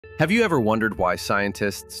Have you ever wondered why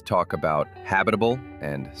scientists talk about habitable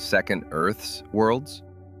and second Earths worlds?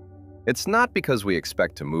 It's not because we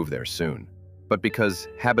expect to move there soon, but because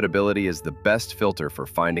habitability is the best filter for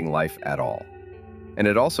finding life at all. And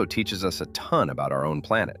it also teaches us a ton about our own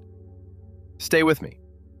planet. Stay with me.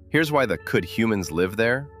 Here's why the "could humans live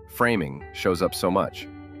there" framing shows up so much.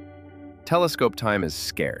 Telescope time is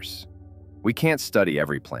scarce. We can't study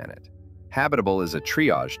every planet. Habitable is a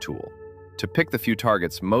triage tool to pick the few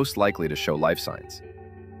targets most likely to show life signs.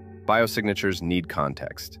 Biosignatures need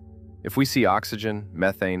context. If we see oxygen,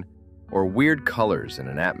 methane, or weird colors in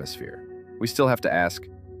an atmosphere, we still have to ask,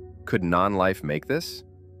 could non-life make this?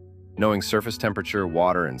 Knowing surface temperature,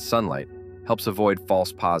 water, and sunlight helps avoid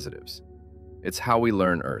false positives. It's how we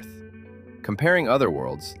learn Earth. Comparing other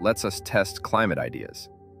worlds lets us test climate ideas.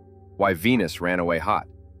 Why Venus ran away hot,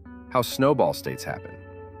 how snowball states happen,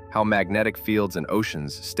 how magnetic fields and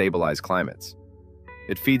oceans stabilize climates.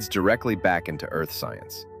 It feeds directly back into Earth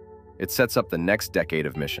science. It sets up the next decade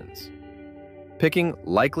of missions. Picking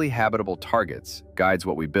likely habitable targets guides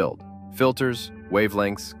what we build: filters,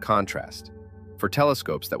 wavelengths, contrast, for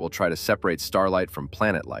telescopes that will try to separate starlight from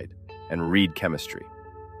planet light and read chemistry.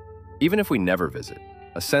 Even if we never visit,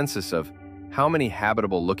 a census of how many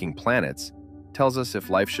habitable-looking planets tells us if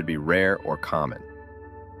life should be rare or common.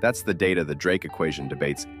 That's the data the Drake equation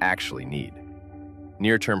debates actually need.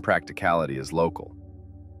 Near-term practicality is local.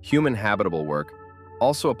 Human habitable work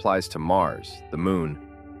also applies to Mars, the Moon,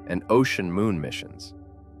 and ocean moon missions.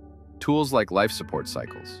 Tools like life support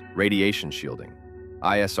cycles, radiation shielding,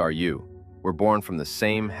 ISRU, were born from the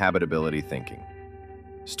same habitability thinking.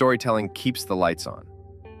 Storytelling keeps the lights on.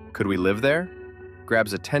 Could we live there?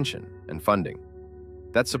 Grabs attention and funding.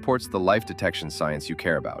 That supports the life detection science you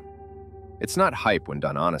care about. It's not hype when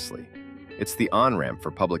done honestly. It's the on-ramp for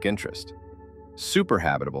public interest. Super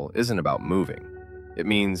habitable isn't about moving. It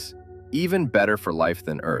means even better for life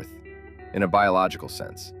than Earth, in a biological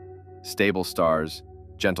sense. Stable stars,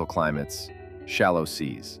 gentle climates, shallow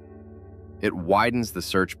seas. It widens the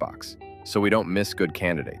search box, so we don't miss good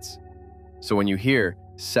candidates. So when you hear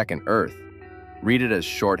second Earth, read it as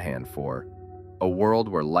shorthand for a world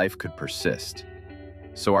where life could persist.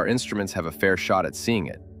 So our instruments have a fair shot at seeing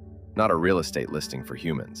it, not a real estate listing for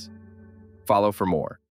humans. Follow for more.